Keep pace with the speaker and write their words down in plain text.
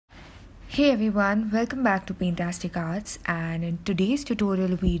Hey everyone, welcome back to Paintastic Arts, and in today's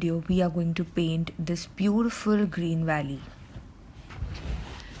tutorial video we are going to paint this beautiful green valley.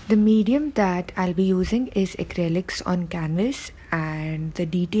 The medium that I'll be using is acrylics on canvas, and the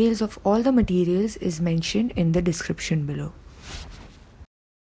details of all the materials is mentioned in the description below.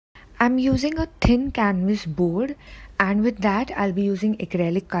 I'm using a thin canvas board, and with that I'll be using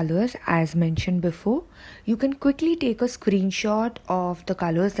acrylic colors as mentioned before. You can quickly take a screenshot of the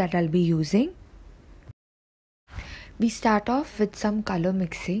colors that I'll be using. We start off with some color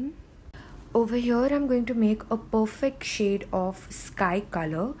mixing. Over here I'm going to make a perfect shade of sky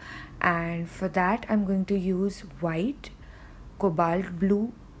color, and for that I'm going to use white, cobalt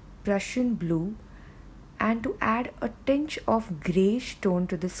blue, Prussian blue, and to add a tinge of greyish tone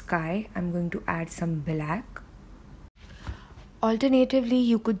to the sky, I'm going to add some black. Alternatively,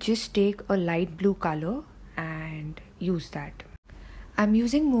 you could just take a light blue color and use that. I'm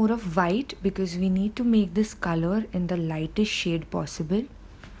using more of white because we need to make this color in the lightest shade possible.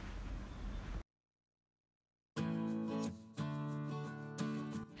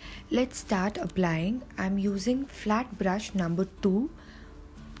 Let's start applying. I'm using flat brush number 2.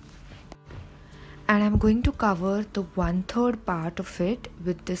 And I'm going to cover the 1/3 part of it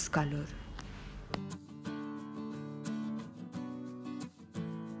with this color.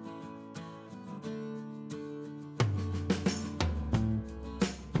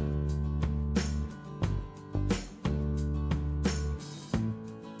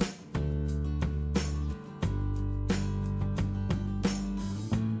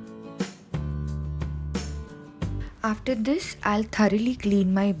 After this, I'll thoroughly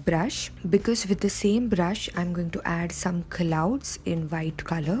clean my brush because with the same brush, I'm going to add some clouds in white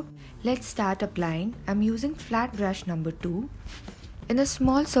color. Let's start applying. I'm using flat brush number 2. In a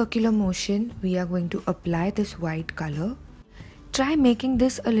small circular motion, we are going to apply this white color. Try making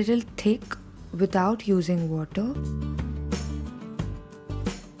this a little thick without using water.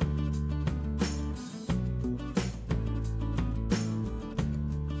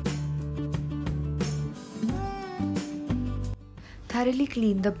 Thoroughly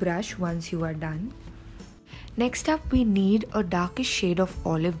clean the brush once you are done. Next up, we need a darkish shade of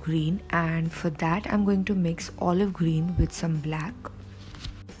olive green, and for that I'm going to mix olive green with some black.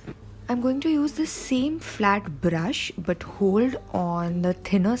 I'm going to use the same flat brush but hold on the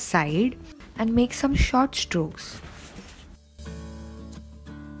thinner side and make some short strokes.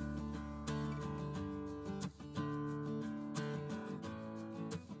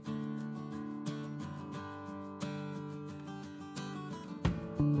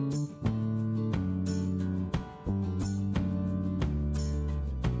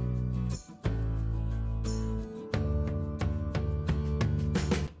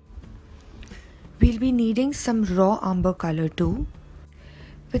 We'll be needing some raw umber color too.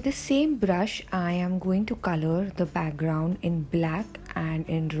 With the same brush, I am going to color the background in black and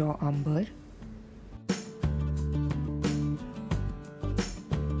in raw umber.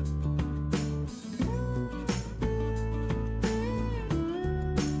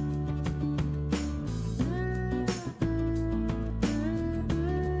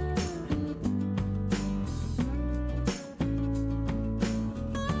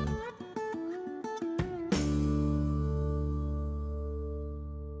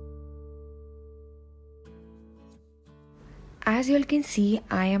 As you all can see,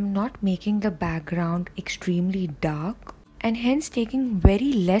 I am not making the background extremely dark and hence taking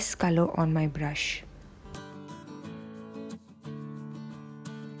very less color on my brush.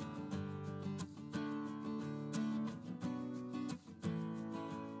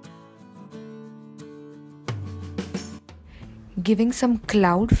 Giving some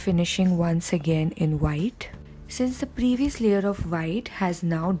cloud finishing once again in white. Since the previous layer of white has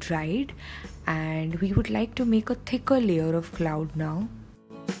now dried, and we would like to make a thicker layer of cloud now.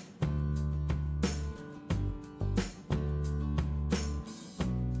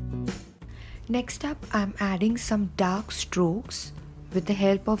 Next up, I'm adding some dark strokes with the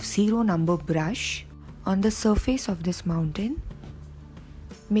help of 0 number brush on the surface of this mountain,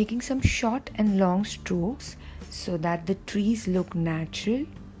 making some short and long strokes so that the trees look natural.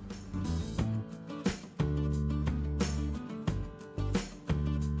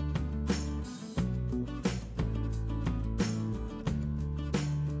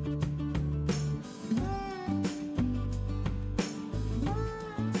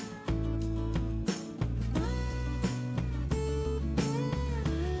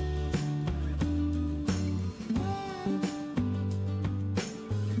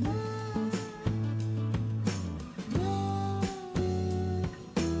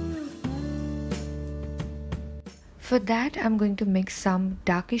 For that, I'm going to mix some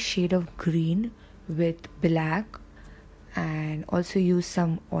darkest shade of green with black and also use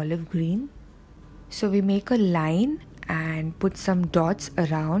some olive green. So we make a line and put some dots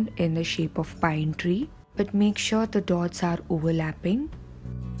around in the shape of pine tree, but make sure the dots are overlapping.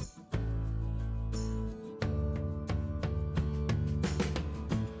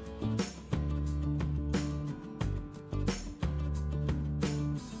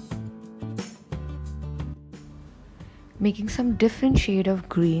 Making some different shade of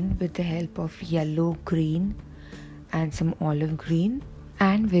green with the help of yellow, green and some olive green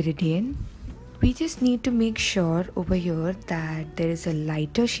and viridian. We just need to make sure over here that there is a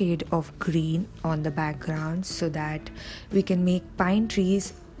lighter shade of green on the background so that we can make pine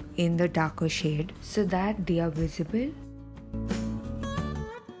trees in the darker shade so that they are visible.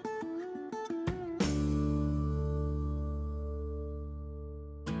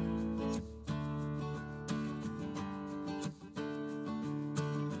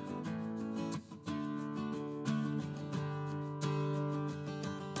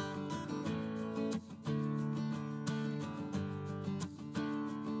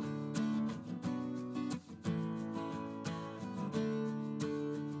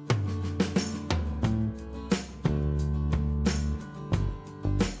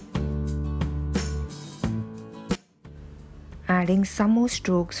 Adding some more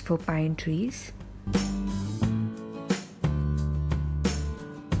strokes for pine trees.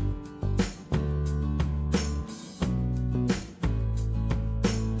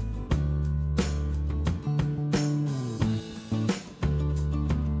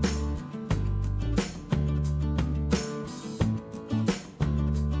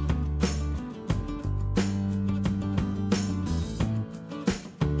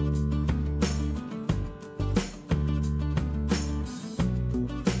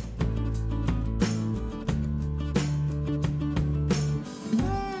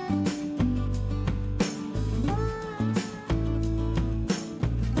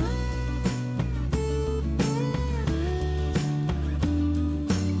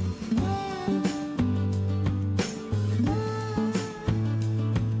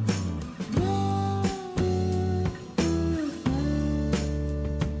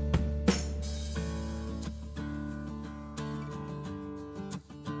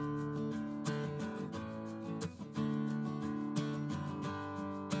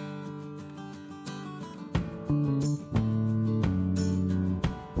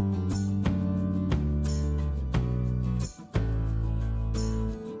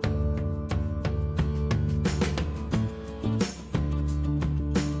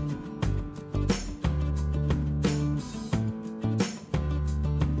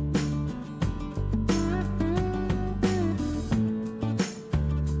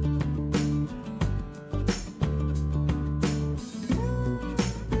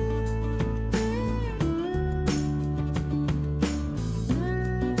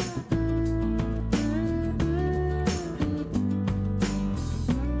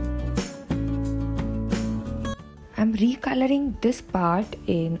 I'm recoloring this part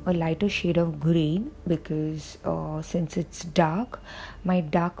in a lighter shade of green because since it's dark, my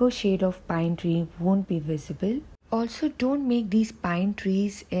darker shade of pine tree won't be visible. Also, don't make these pine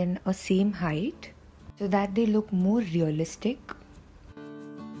trees in a same height so that they look more realistic.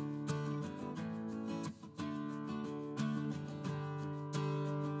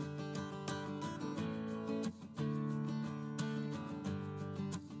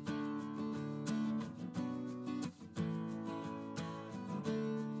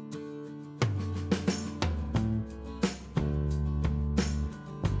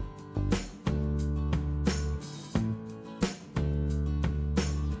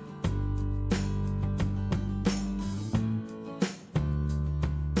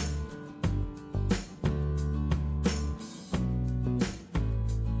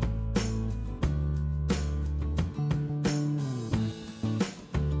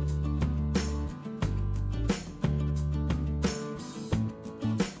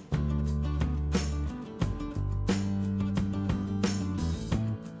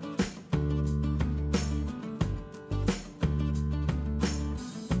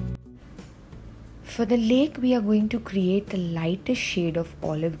 For the lake, we are going to create the lightest shade of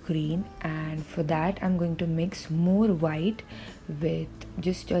olive green, and for that I'm going to mix more white with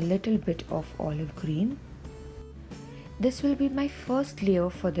just a little bit of olive green. This will be my first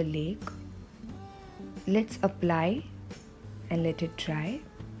layer for the lake. Let's apply and let it dry.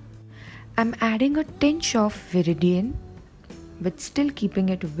 I'm adding a tinge of viridian but still keeping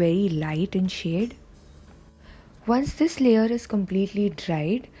it very light in shade. Once this layer is completely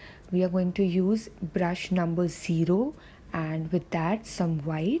dried, we are going to use brush number 0 and with that some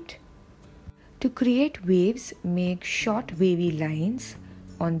white. To create waves, make short wavy lines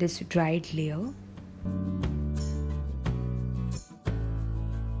on this dried layer.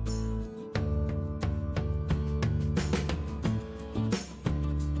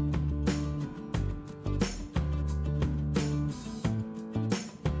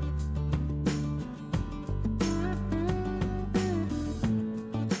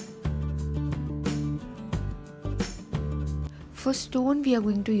 For stone, we are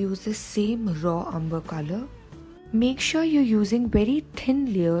going to use the same raw umber color. Make sure you're using very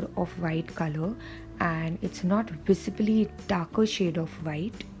thin layer of white color and it's not visibly darker shade of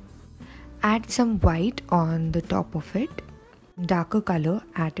white. Add some white on the top of it, darker color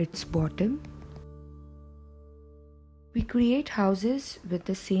at its bottom. We create houses with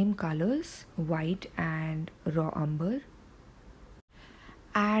the same colors, white and raw umber.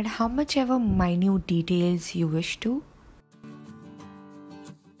 Add how much ever minute details you wish to.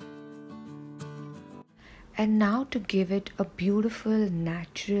 And now to give it a beautiful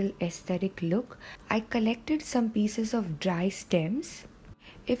natural aesthetic look, I collected some pieces of dry stems.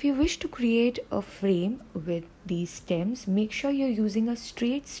 If you wish to create a frame with these stems, make sure you're using a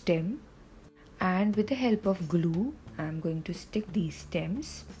straight stem. And with the help of glue, I'm going to stick these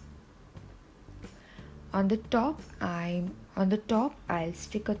stems. On the top, I'll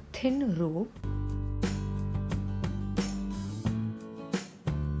stick a thin rope.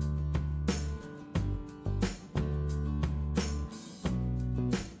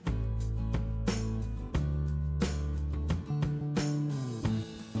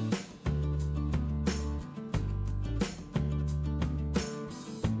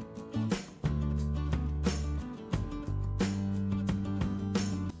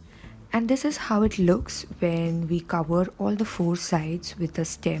 And this is how it looks when we cover all the 4 sides with a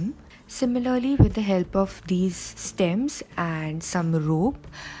stem. Similarly, with the help of these stems and some rope,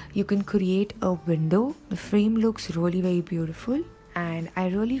 you can create a window. The frame looks really very beautiful. And I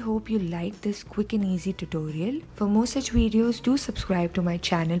really hope you like this quick and easy tutorial. For more such videos, do subscribe to my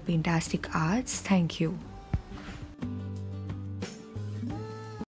channel Paintastic Arts. Thank you.